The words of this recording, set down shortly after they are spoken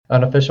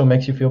Unofficial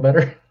makes you feel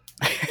better?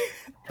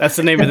 That's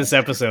the name of this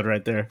episode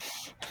right there.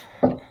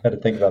 Had to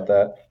think about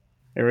that.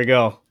 Here we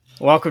go.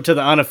 Welcome to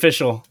the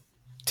unofficial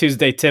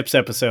Tuesday Tips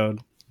episode,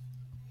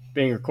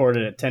 being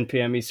recorded at 10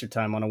 p.m. Eastern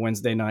Time on a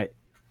Wednesday night.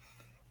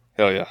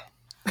 Hell yeah.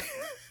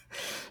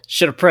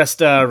 Should have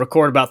pressed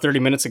record about 30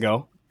 minutes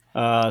ago.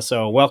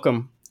 So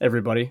welcome,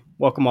 everybody.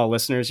 Welcome, all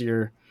listeners.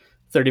 You're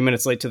 30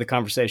 minutes late to the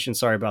conversation.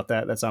 Sorry about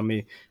that. That's on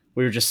me.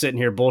 We were just sitting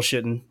here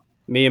bullshitting.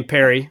 Me and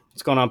Perry.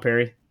 What's going on,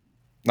 Perry?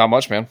 Not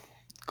much, man.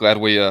 Glad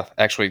we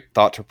actually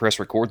thought to press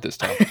record this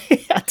time.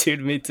 Yeah,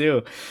 dude, me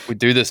too. We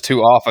do this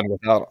too often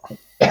without.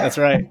 That's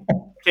right.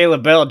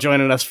 Caleb Bell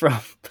joining us from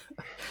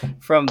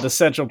the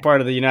central part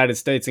of the United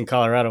States in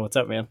Colorado. What's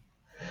up, man?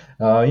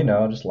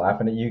 Just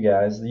laughing at you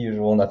guys, the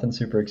usual, nothing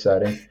super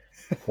exciting.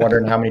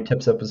 Wondering how many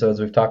tips episodes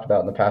we've talked about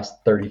in the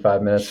past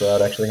 35 minutes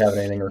without actually having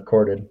anything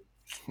recorded.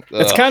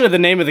 It's kind of the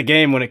name of the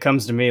game when it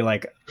comes to me.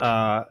 Like,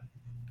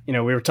 we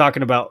were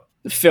talking about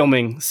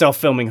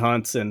self-filming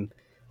hunts, and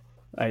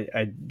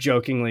I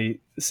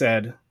jokingly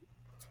said,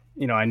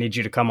 I need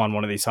you to come on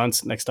one of these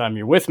hunts next time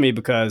you're with me,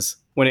 because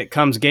when it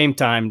comes game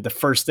time, the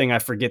first thing I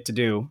forget to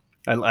do,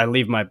 I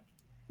leave my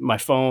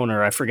phone,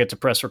 or I forget to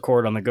press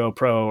record on the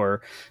GoPro,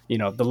 or,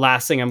 the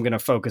last thing I'm going to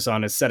focus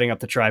on is setting up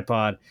the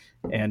tripod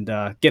and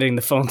getting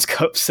the phone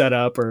scope set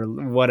up or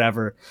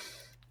whatever.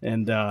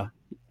 And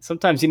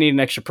sometimes you need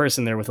an extra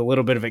person there with a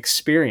little bit of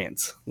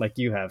experience like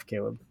you have,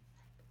 Caleb.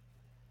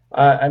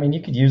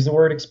 You could use the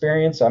word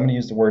experience. I'm going to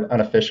use the word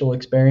unofficial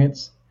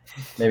experience.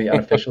 Maybe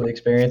unofficially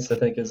experienced, I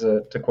think, is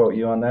to quote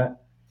you on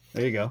that.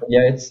 There you go. But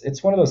yeah,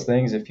 it's one of those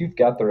things. If you've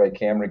got the right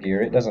camera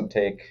gear, it doesn't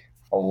take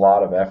a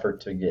lot of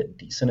effort to get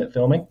decent at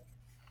filming,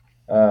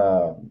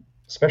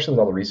 especially with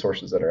all the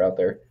resources that are out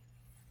there.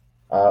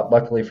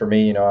 Luckily for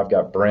me, I've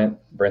got Brent.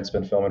 Brent's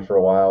been filming for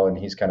a while, and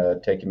he's kind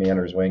of taken me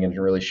under his wing and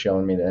really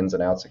showing me the ins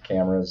and outs of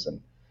cameras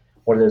and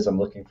what it is I'm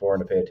looking for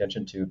and to pay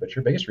attention to. But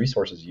your biggest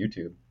resource is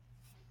YouTube.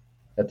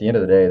 At the end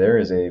of the day, there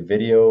is a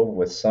video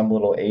with some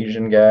little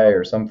Asian guy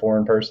or some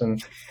foreign person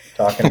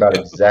talking about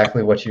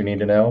exactly what you need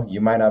to know. You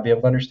might not be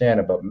able to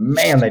understand it, but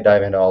man, they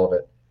dive into all of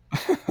it.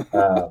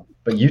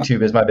 But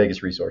YouTube is my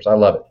biggest resource. I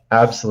love it.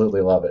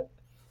 Absolutely love it.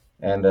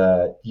 And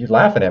you're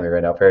laughing at me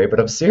right now, Perry, but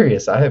I'm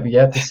serious. I have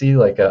yet to see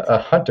like a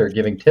hunter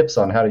giving tips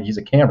on how to use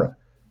a camera.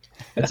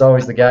 It's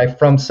always the guy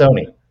from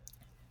Sony.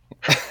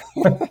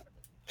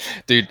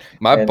 Dude,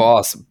 my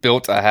boss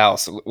built a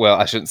house. Well,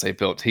 I shouldn't say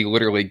built. He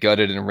literally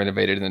gutted and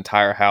renovated an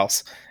entire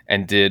house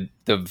and did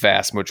the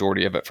vast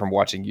majority of it from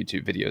watching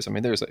YouTube videos. I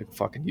mean, there's a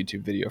fucking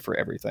YouTube video for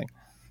everything.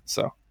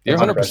 So you're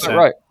 100%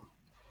 right.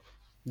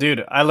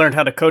 Dude, I learned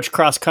how to coach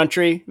cross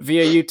country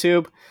via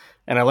YouTube,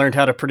 and I learned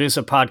how to produce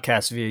a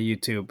podcast via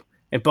YouTube.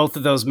 And both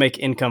of those make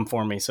income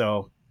for me.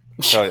 So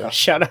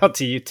shout out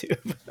to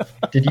YouTube.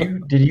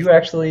 Did you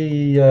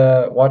actually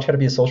watch How to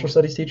Be a Social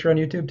Studies Teacher on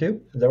YouTube too?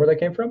 Is that where that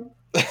came from?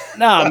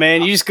 No,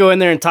 man, you just go in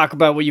there and talk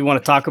about what you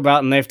want to talk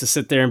about, and they have to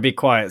sit there and be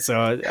quiet.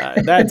 So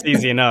that's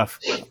easy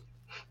enough.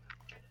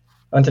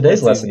 On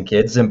today's lesson,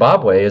 kids,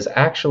 Zimbabwe is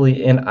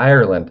actually in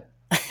Ireland.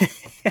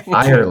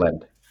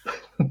 Ireland.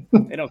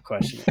 They don't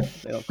question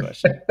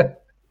it.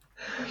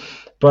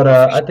 But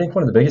I think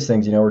one of the biggest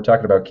things, we're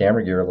talking about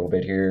camera gear a little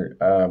bit here.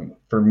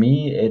 For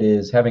me, it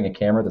is having a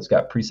camera that's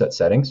got preset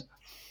settings.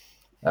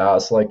 So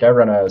like I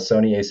run a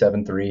Sony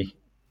a7 III.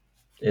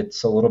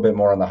 It's a little bit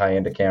more on the high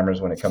end of cameras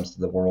when it comes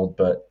to the world,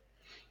 but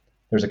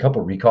there's a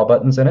couple recall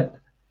buttons in it.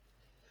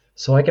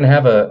 So I can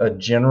have a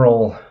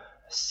general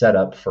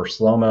setup for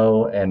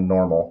slow-mo and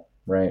normal,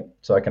 right?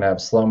 So I can have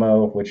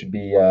slow-mo, which would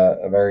be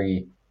a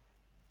very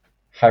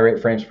high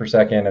rate frames per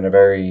second and a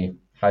very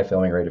high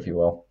filming rate, if you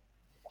will.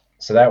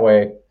 So that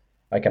way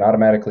I can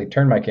automatically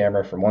turn my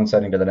camera from one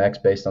setting to the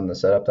next based on the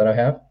setup that I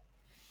have.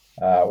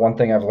 One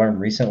thing I've learned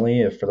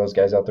recently, if for those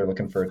guys out there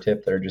looking for a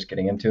tip that are just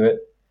getting into it,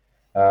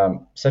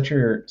 set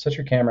your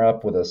camera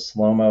up with a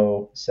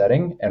slow-mo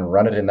setting and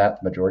run it in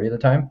that the majority of the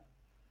time,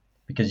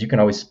 because you can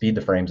always speed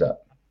the frames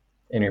up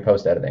in your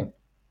post editing.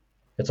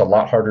 It's a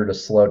lot harder to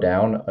slow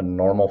down a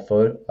lot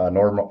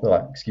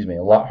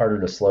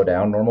harder to slow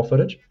down normal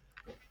footage.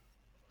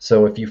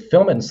 So if you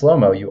film it in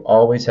slow-mo, you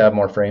always have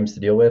more frames to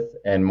deal with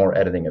and more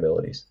editing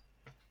abilities.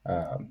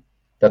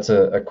 That's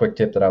a quick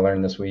tip that I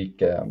learned this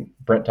week.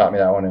 Brent taught me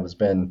that one. It has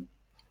been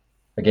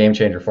a game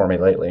changer for me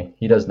lately.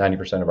 He does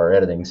 90% of our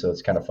editing, so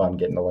it's kind of fun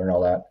getting to learn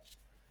all that.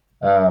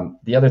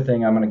 The other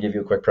thing I'm going to give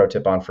you a quick pro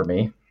tip on for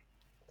me,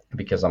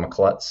 because I'm a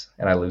klutz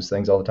and I lose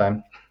things all the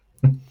time.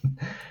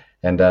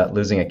 And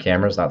losing a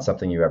camera is not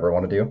something you ever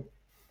want to do.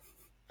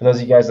 For those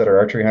of you guys that are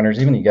archery hunters,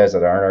 even you guys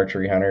that aren't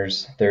archery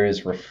hunters, there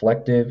is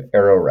reflective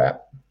arrow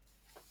wrap.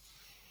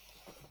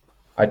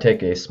 I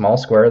take a small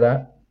square of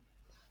that.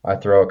 I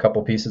throw a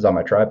couple pieces on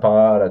my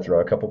tripod. I throw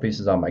a couple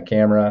pieces on my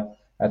camera.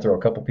 I throw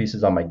a couple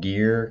pieces on my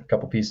gear, a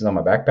couple pieces on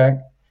my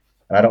backpack,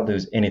 and I don't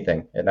lose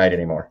anything at night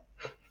anymore,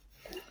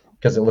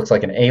 because it looks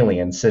like an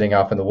alien sitting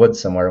off in the woods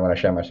somewhere when I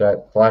shine my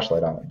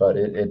flashlight on it. But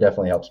it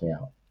definitely helps me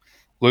out.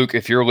 Luke,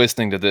 if you're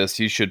listening to this,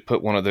 you should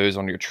put one of those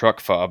on your truck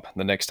fob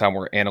the next time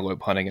we're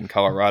antelope hunting in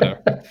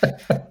Colorado.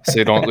 So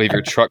you don't leave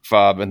your truck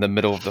fob in the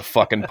middle of the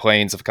fucking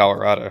plains of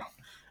Colorado.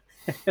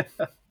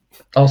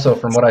 Also,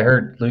 from what I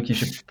heard, Luke, you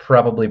should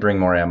probably bring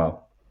more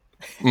ammo.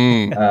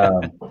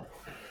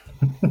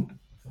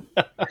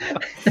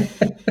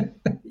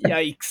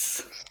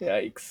 Yikes.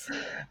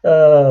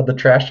 The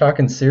trash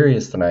talking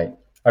serious tonight.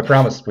 I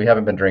promise we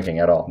haven't been drinking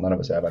at all. None of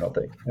us have, I don't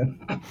think.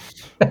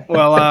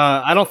 Well,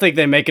 I don't think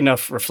they make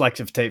enough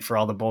reflective tape for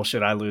all the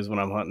bullshit I lose when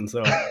I'm hunting.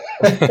 So,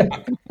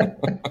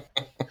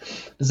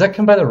 does that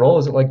come by the roll?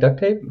 Is it like duct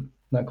tape?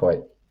 Not quite.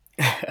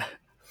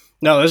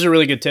 No, those are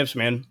really good tips,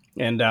 man.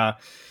 And I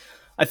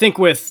think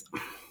with,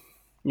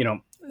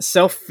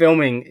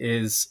 self-filming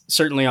is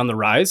certainly on the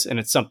rise, and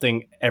it's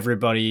something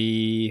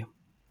everybody,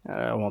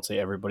 I won't say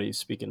everybody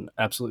speaking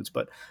absolutes,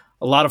 but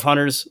a lot of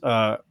hunters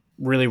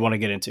really want to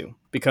get into,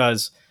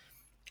 because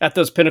at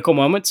those pinnacle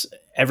moments,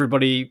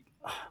 everybody,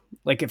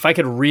 like, if I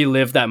could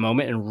relive that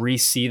moment and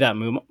re-see that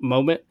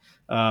moment,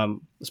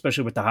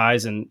 especially with the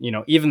highs and,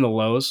 even the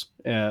lows,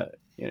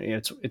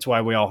 it's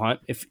why we all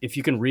hunt. If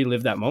you can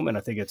relive that moment,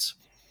 I think it's,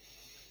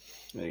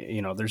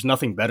 there's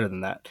nothing better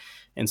than that.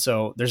 And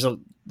so there's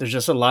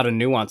just a lot of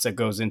nuance that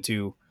goes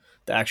into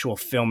the actual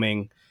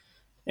filming,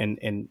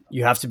 and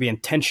you have to be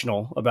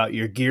intentional about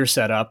your gear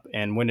setup.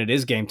 And when it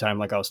is game time,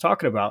 like I was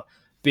talking about,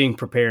 being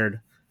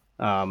prepared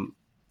to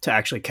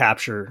actually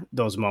capture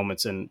those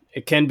moments. And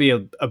it can be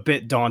a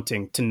bit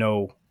daunting to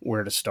know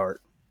where to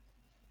start.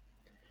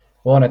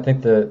 Well, and I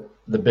think the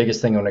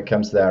biggest thing when it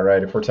comes to that,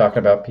 right, if we're talking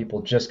about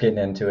people just getting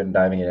into it and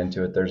diving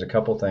into it, there's a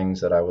couple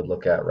things that I would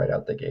look at right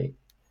out the gate.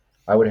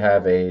 I would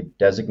have a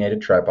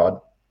designated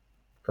tripod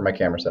for my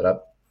camera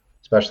setup,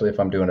 especially if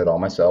I'm doing it all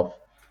myself.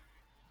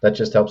 That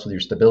just helps with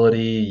your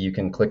stability. You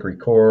can click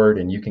record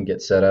and you can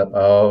get set up.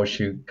 Oh,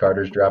 shoot,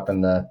 Carter's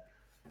dropping the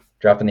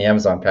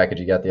Amazon package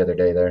you got the other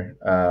day there.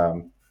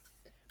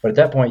 But at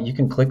that point, you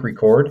can click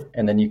record,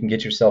 and then you can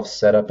get yourself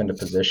set up into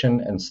position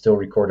and still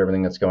record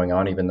everything that's going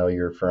on, even though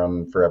you're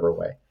from forever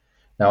away.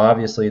 Now,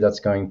 obviously, that's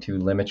going to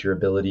limit your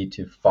ability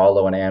to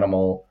follow an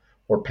animal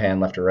or pan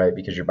left or right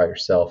because you're by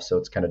yourself, so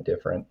it's kind of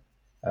different.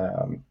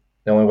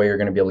 The only way you're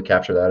going to be able to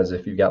capture that is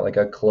if you've got like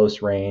a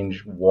close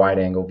range, wide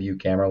angle view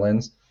camera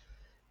lens,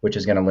 which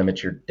is going to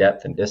limit your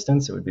depth and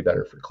distance. It would be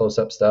better for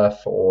close-up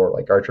stuff or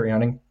like archery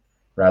hunting,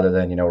 rather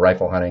than,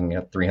 rifle hunting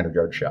a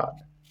 300-yard shot.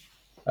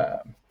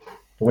 But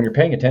when you're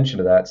paying attention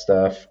to that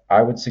stuff,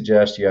 I would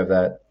suggest you have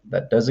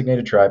that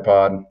designated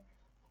tripod,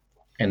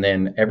 and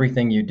then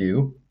everything you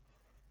do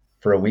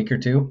for a week or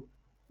two,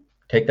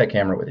 take that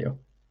camera with you.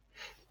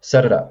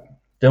 Set it up.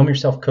 Film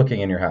yourself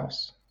cooking in your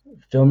house.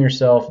 Film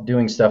yourself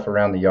doing stuff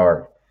around the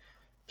yard.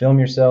 Film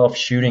yourself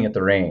shooting at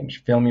the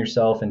range. Film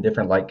yourself in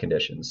different light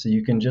conditions. So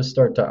you can just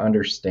start to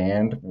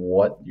understand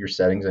what your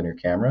settings on your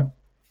camera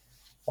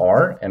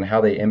are and how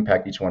they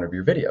impact each one of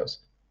your videos.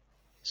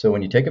 So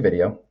when you take a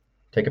video,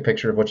 take a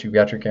picture of what you've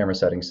got your camera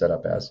settings set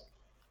up as,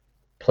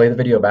 play the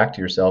video back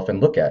to yourself and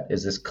look at,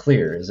 is this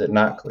clear? Is it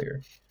not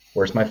clear?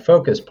 Where's my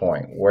focus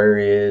point? Where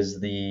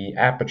is the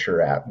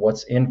aperture at?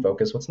 What's in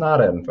focus? What's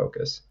not in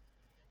focus?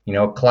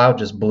 A cloud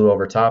just blew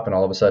over top and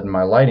all of a sudden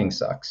my lighting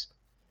sucks.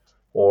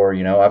 Or,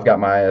 I've got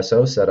my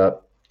ISO set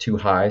up too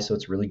high so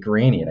it's really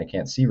grainy and I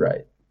can't see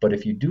right. But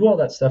if you do all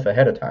that stuff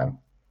ahead of time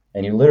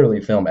and you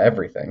literally film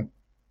everything,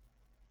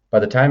 by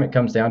the time it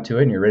comes down to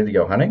it and you're ready to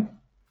go hunting,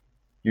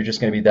 you're just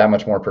going to be that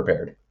much more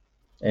prepared.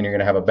 And you're going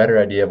to have a better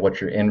idea of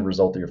what your end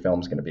result of your film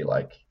is going to be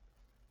like.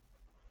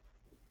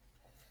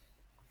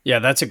 Yeah,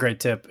 that's a great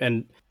tip.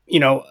 And,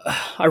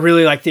 I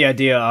really like the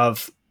idea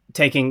of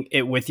taking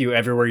it with you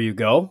everywhere you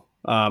go.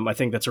 I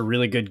think that's a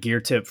really good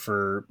gear tip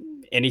for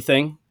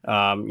anything.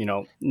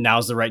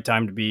 Now's the right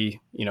time to be,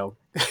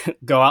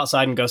 go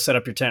outside and go set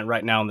up your tent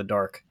right now in the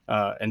dark,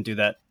 and do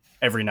that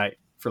every night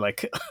for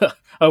like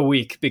a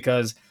week,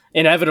 because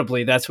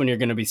inevitably that's when you're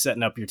going to be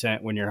setting up your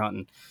tent when you're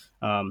hunting.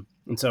 And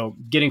so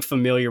getting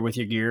familiar with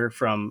your gear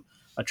from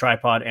a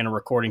tripod and a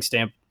recording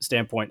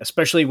standpoint,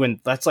 especially when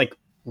that's like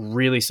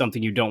really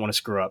something you don't want to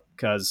screw up,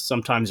 because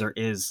sometimes there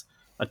is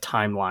a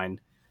timeline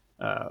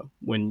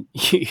when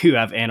you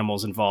have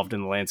animals involved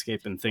in the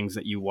landscape and things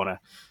that you want to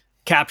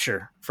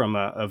capture from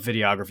a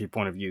videography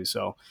point of view.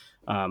 So,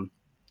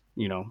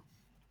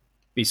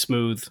 be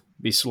smooth,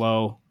 be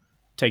slow,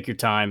 take your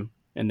time,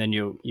 and then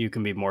you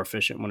can be more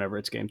efficient whenever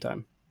it's game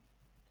time.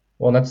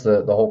 Well, and that's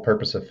the whole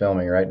purpose of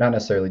filming, right? Not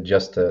necessarily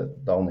just the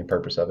only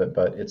purpose of it,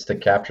 but it's to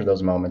capture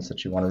those moments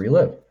that you want to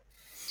relive.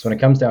 So when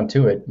it comes down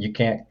to it, you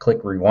can't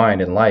click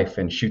rewind in life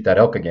and shoot that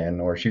elk again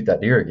or shoot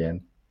that deer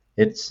again.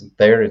 It's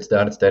there, it's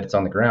done, it's dead, it's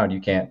on the ground.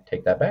 You can't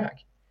take that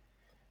back.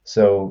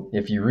 So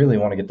if you really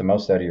want to get the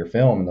most out of your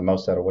film and the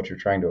most out of what you're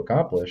trying to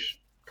accomplish,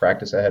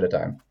 practice ahead of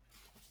time.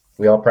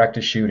 We all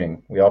practice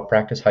shooting. We all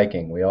practice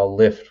hiking. We all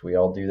lift. We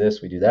all do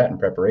this. We do that in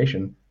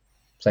preparation.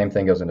 Same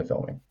thing goes into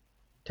filming.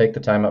 Take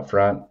the time up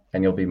front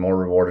and you'll be more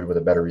rewarded with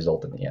a better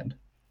result in the end.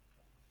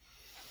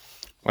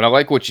 Well, I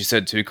like what you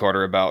said too,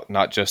 Carter, about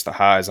not just the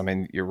highs. I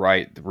mean, you're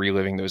right,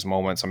 reliving those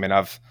moments. I mean,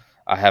 I've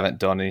I haven't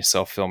done any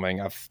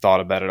self-filming. I've thought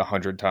about it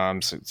 100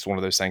 times. It's one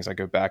of those things I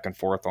go back and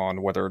forth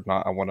on whether or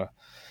not I want to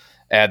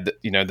add,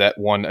 that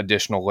one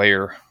additional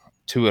layer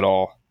to it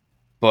all.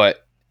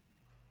 But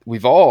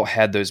we've all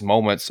had those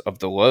moments of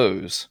the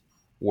lows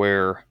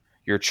where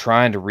you're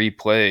trying to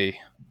replay,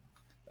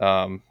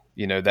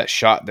 that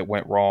shot that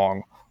went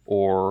wrong,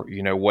 or,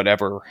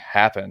 whatever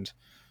happened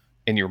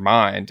in your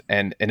mind.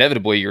 And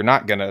inevitably you're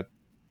not going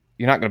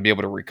to be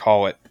able to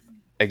recall it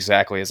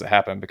exactly as it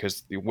happened,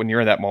 because when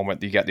you're in that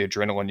moment, you got the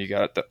adrenaline, you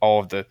got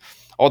all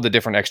the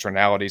different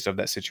externalities of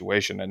that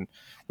situation. And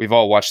we've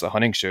all watched the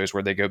hunting shows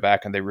where they go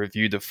back and they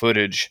review the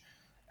footage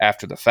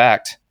after the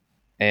fact,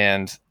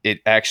 and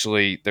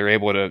they're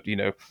able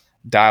to,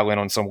 dial in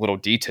on some little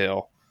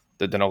detail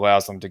that then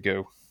allows them to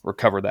go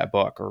recover that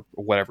buck or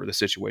whatever the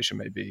situation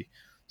may be.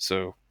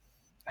 So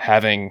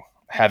having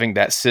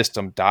that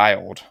system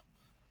dialed,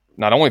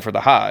 not only for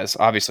the highs,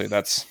 obviously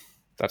that's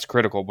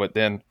critical, but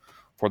then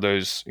for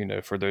those,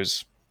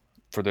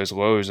 for those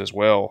lows as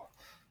well,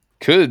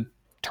 could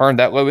turn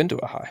that low into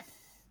a high.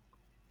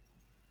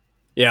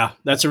 Yeah,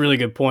 that's a really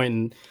good point.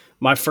 And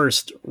my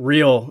first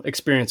real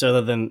experience,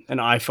 other than an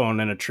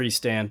iPhone and a tree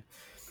stand,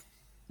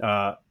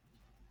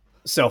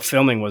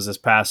 self-filming was this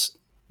past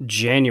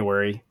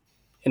January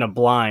in a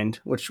blind,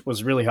 which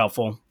was really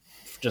helpful.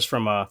 Just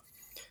from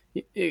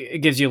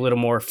it gives you a little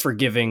more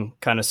forgiving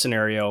kind of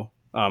scenario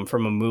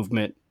from a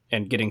movement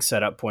and getting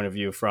set up point of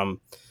view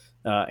from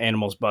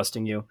animals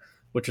busting you,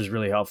 which was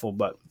really helpful.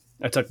 But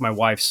I took my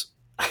wife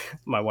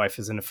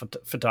is into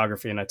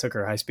photography, and I took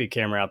her high-speed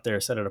camera out there,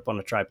 set it up on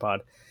a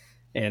tripod.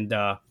 And,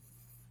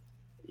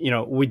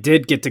 we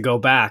did get to go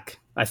back.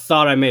 I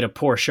thought I made a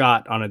poor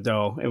shot on a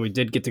doe, and we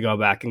did get to go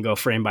back and go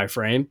frame by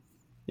frame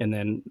and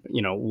then,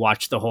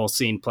 watch the whole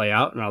scene play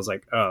out. And I was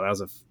like, oh, that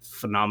was a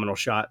phenomenal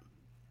shot.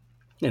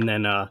 And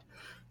then,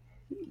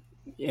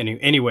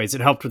 anyways,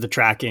 it helped with the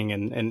tracking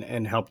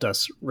and helped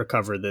us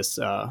recover this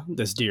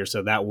deer.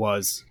 So that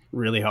was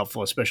really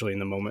helpful, especially in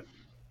the moment.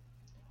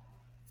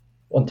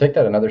 Well, and take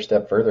that another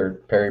step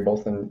further, Perry.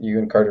 Both and you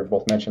and Carter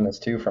both mentioned this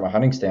too from a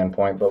hunting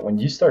standpoint. But when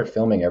you start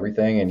filming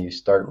everything and you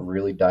start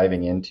really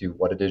diving into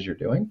what it is you're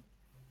doing,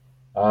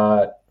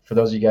 for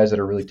those of you guys that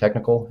are really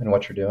technical in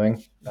what you're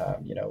doing,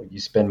 you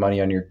spend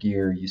money on your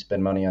gear, you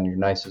spend money on your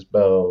nicest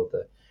bow,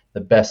 the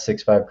best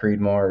 6.5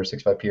 Creedmoor or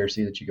 6.5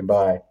 PRC that you can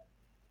buy.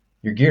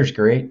 Your gear's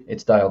great,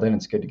 it's dialed in,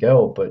 it's good to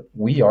go, but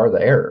we are the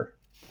error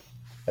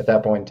at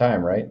that point in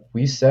time, right?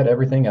 We set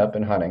everything up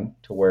in hunting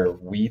to where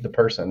we, the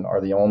person, are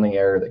the only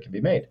error that can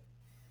be made.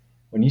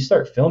 When you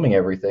start filming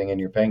everything and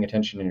you're paying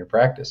attention and you're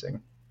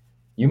practicing,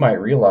 you might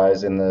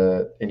realize in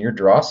your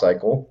draw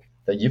cycle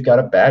that you've got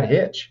a bad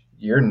hitch.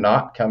 You're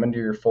not coming to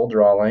your full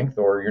draw length,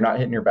 or you're not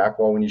hitting your back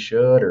wall when you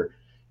should, or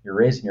you're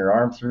raising your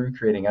arm through,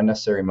 creating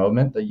unnecessary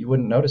movement that you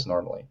wouldn't notice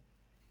normally.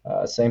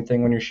 Same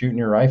thing when you're shooting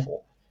your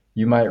rifle.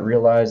 You might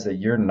realize that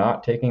you're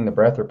not taking the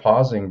breath or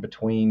pausing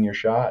between your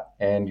shot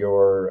and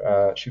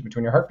your shoot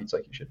between your heartbeats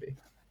like you should be.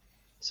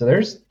 So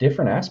there's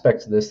different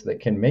aspects of this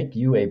that can make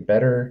you a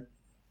better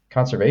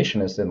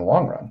conservationist in the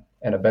long run,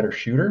 and a better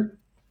shooter,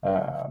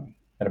 and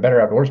a better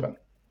outdoorsman.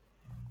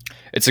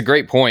 It's a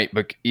great point,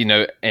 but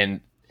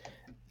and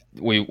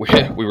we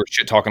were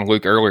shit talking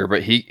Luke earlier,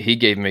 but he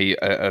gave me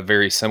a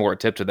very similar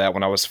tip to that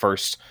when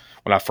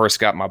I first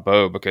got my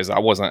bow, because I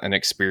wasn't an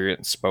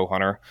experienced bow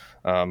hunter.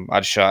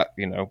 I'd shot,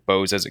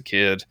 bows as a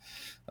kid,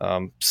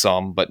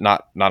 some, but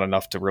not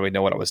enough to really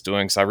know what I was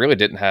doing. So I really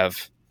didn't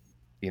have,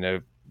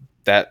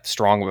 that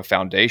strong of a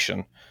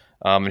foundation.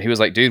 And he was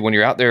like, dude, when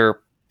you're out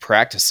there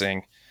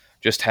practicing,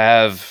 just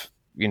have,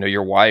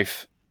 your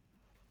wife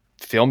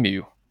film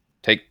you,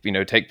 take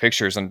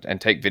pictures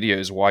and take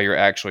videos while you're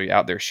actually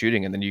out there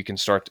shooting. And then you can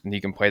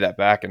play that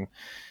back and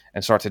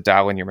start to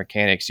dial in your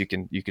mechanics. You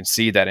can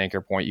see that anchor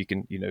point. You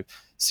can,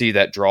 see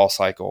that draw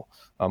cycle,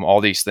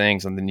 all these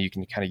things. And then you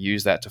can kind of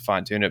use that to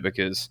fine tune it,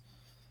 because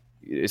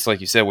it's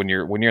like you said, when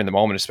you're in the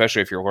moment,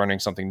 especially if you're learning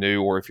something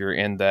new, or if you're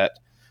in that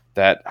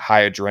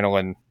high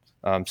adrenaline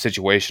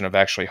situation of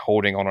actually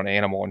holding on an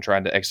animal and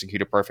trying to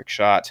execute a perfect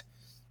shot.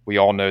 We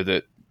all know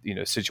that,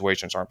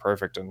 situations aren't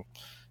perfect,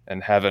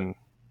 and having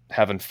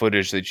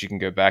footage that you can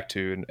go back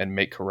to and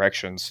make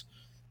corrections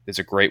is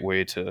a great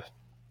way to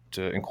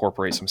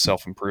incorporate some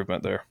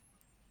self-improvement there.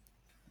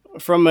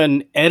 From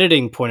an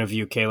editing point of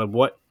view, Caleb,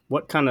 what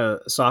kind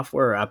of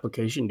software or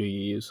application do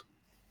you use?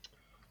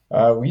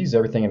 We use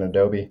everything in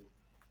Adobe.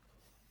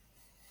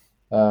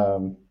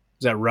 Is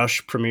that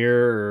Rush,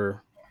 Premiere,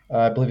 or?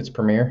 I believe it's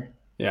Premiere.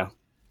 Yeah.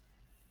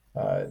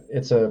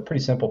 It's a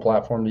pretty simple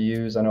platform to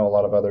use. I know a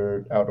lot of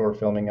other outdoor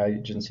filming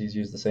agencies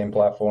use the same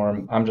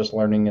platform. I'm just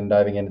learning and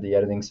diving into the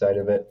editing side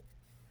of it.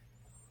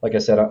 Like I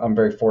said, I'm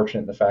very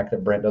fortunate in the fact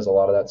that Brent does a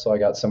lot of that. So I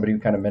got somebody who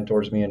kind of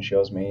mentors me and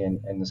shows me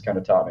and has kind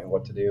of taught me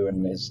what to do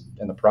and is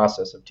in the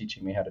process of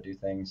teaching me how to do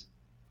things.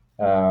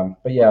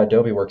 But yeah,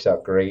 Adobe works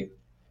out great.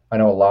 I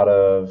know a lot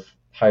of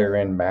higher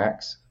end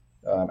Macs,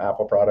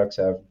 Apple products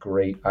have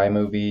great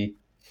iMovie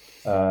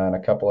and a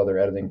couple other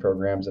editing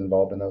programs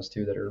involved in those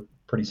too that are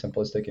pretty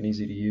simplistic and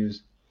easy to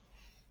use.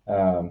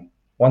 One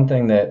one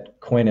thing that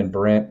Quinn and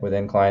Brent with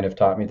Incline have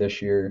taught me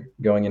this year,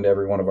 going into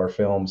every one of our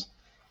films,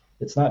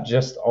 it's not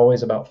just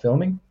always about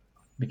filming,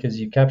 because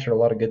you capture a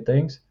lot of good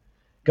things.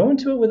 Go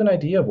into it with an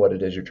idea of what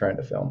it is you're trying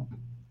to film.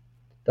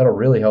 That'll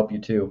really help you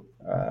too.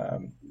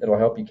 It'll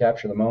help you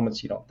capture the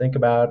moments you don't think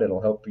about.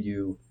 It'll help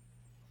you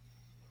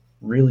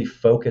really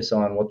focus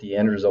on what the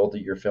end result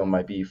of your film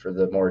might be for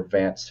the more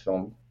advanced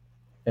film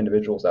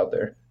individuals out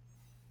there.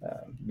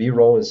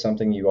 B-roll is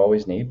something you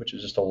always need, which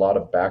is just a lot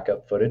of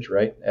backup footage,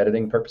 right?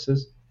 Editing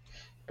purposes.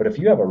 But if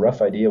you have a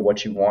rough idea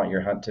what you want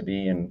your hunt to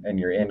be and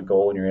your end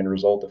goal and your end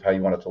result of how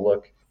you want it to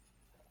look,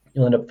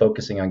 you'll end up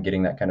focusing on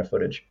getting that kind of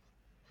footage,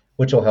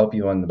 which will help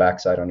you on the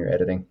backside on your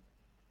editing.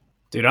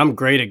 Dude, I'm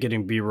great at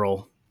getting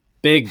B-roll.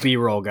 Big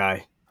B-roll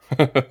guy.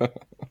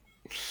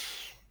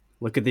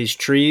 Look at these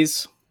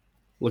trees.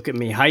 Look at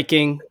me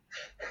hiking.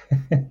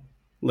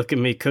 Look at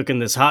me cooking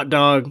this hot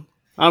dog.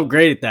 I'm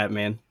great at that,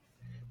 man.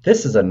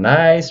 This is a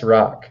nice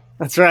rock.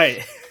 That's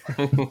right.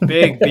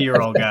 Big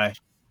B-roll guy.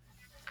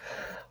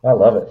 I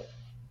love it.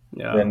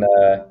 Yeah. And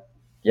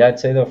yeah, I'd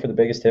say though, for the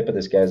biggest tip of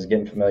this, guys, is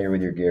getting familiar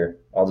with your gear.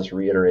 I'll just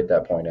reiterate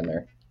that point in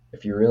there.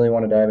 If you really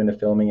want to dive into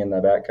filming in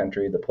the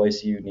backcountry, the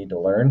place you need to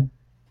learn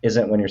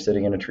isn't when you're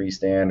sitting in a tree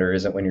stand or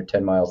isn't when you're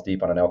 10 miles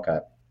deep on an elk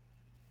hunt.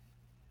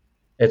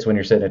 It's when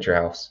you're sitting at your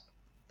house.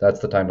 That's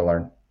the time to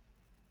learn.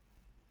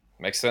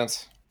 Makes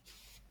sense.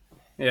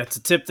 Yeah, it's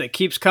a tip that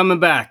keeps coming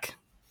back,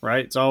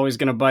 right? It's always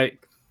going to bite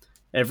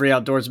every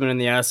outdoorsman in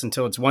the ass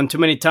until it's one too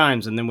many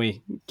times, and then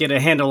we get a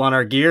handle on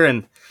our gear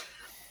and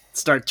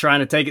start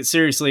trying to take it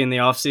seriously in the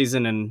off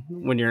season and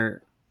when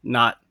you're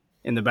not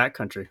in the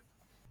backcountry.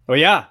 Well,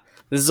 yeah,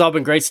 this has all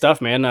been great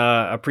stuff, man.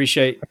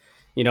 Appreciate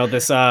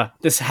this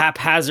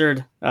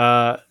haphazard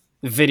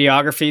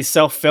videography,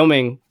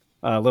 self-filming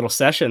little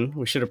session.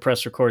 We should have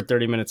pressed record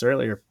 30 minutes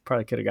earlier.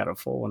 Probably could have got a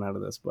full one out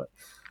of this, but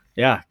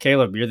yeah,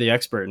 Caleb, you're the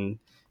expert, and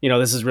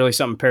this is really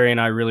something Perry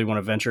and I really want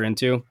to venture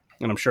into,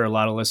 and I'm sure a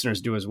lot of listeners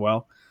do as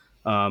well.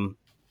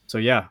 So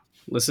yeah,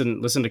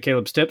 listen to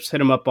Caleb's tips. Hit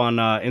him up on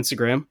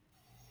Instagram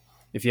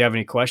if you have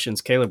any questions.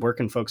 Caleb, where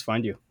can folks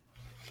find you?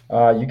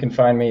 You can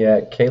find me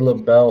at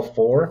Caleb Bell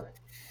 4.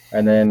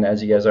 And then,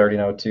 as you guys already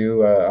know,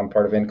 too, I'm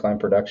part of Incline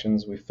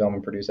Productions. We film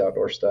and produce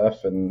outdoor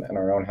stuff and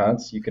our own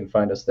hunts. You can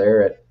find us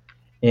there at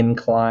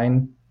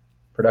Incline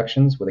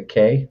Productions with a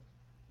K.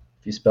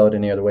 If you spell it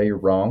any other way, you're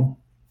wrong.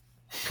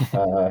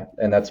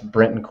 And that's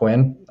Brent and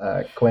Quinn.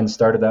 Quinn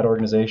started that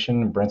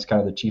organization, and Brent's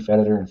kind of the chief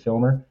editor and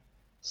filmer.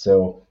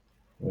 So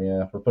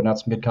we're putting out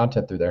some good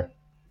content through there.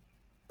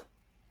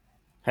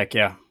 Heck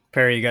yeah.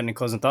 Perry, you got any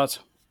closing thoughts?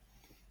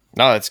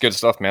 No, that's good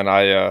stuff, man.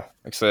 Like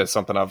I said, it's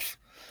something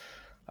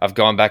I've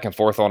gone back and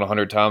forth on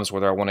 100 times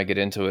whether I want to get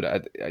into it.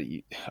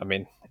 I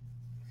mean,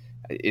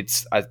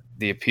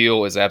 the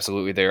appeal is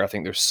absolutely there. I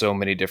think there's so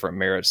many different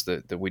merits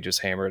that we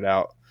just hammered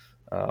out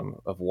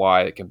of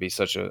why it can be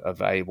such a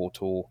valuable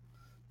tool.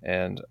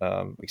 And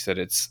like I said,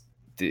 it's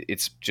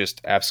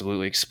just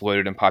absolutely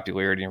exploded in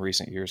popularity in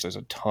recent years. There's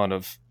a ton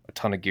of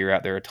gear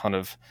out there, a ton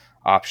of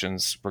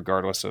options,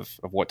 regardless of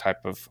what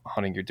type of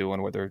hunting you're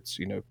doing, whether it's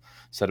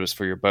setups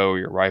for your bow or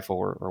your rifle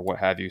or what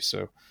have you.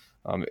 So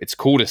it's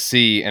cool to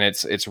see, and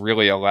it's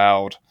really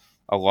allowed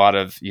a lot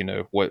of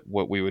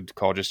what we would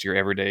call just your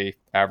everyday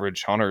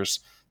average hunters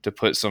to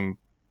put some.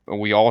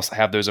 We all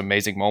have those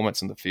amazing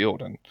moments in the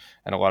field, and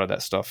a lot of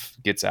that stuff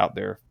gets out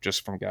there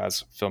just from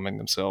guys filming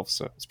themselves.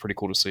 So it's pretty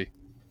cool to see.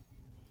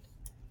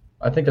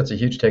 I think that's a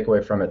huge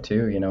takeaway from it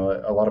too.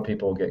 A lot of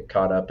people get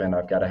caught up in,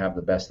 I've got to have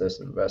the best this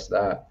and the best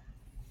that.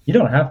 You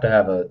don't have to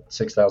have a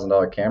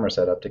 $6,000 camera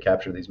set up to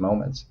capture these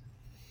moments.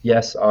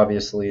 Yes,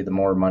 obviously, the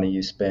more money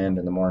you spend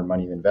and the more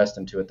money you invest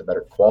into it, the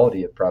better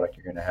quality of product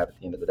you're going to have at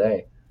the end of the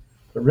day.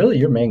 But really,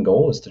 your main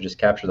goal is to just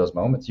capture those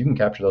moments. You can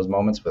capture those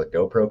moments with a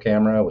GoPro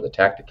camera, with a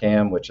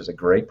Tacticam, which is a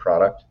great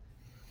product.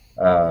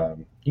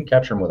 You can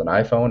capture them with an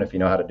iPhone if you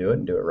know how to do it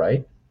and do it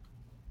right.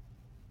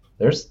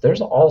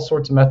 There's all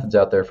sorts of methods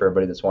out there for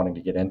everybody that's wanting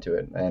to get into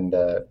it. And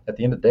at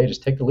the end of the day,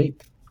 just take the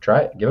leap. Try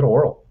it. Give it a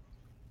whirl.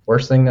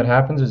 Worst thing that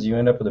happens is you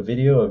end up with a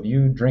video of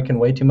you drinking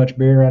way too much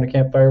beer around a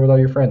campfire with all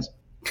your friends.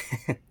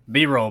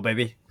 B-roll,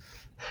 baby.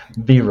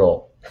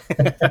 B-roll.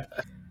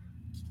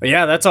 But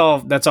yeah, that's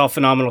all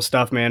phenomenal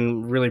stuff,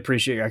 man. Really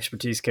appreciate your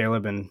expertise,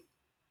 Caleb, and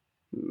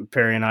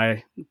Perry and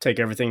I take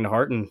everything to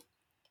heart and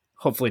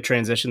hopefully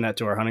transition that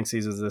to our hunting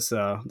seasons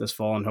this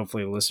fall, and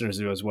hopefully the listeners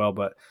do as well.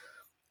 But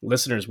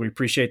listeners, we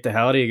appreciate the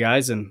hell out of you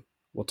guys, and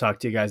we'll talk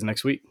to you guys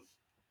next week.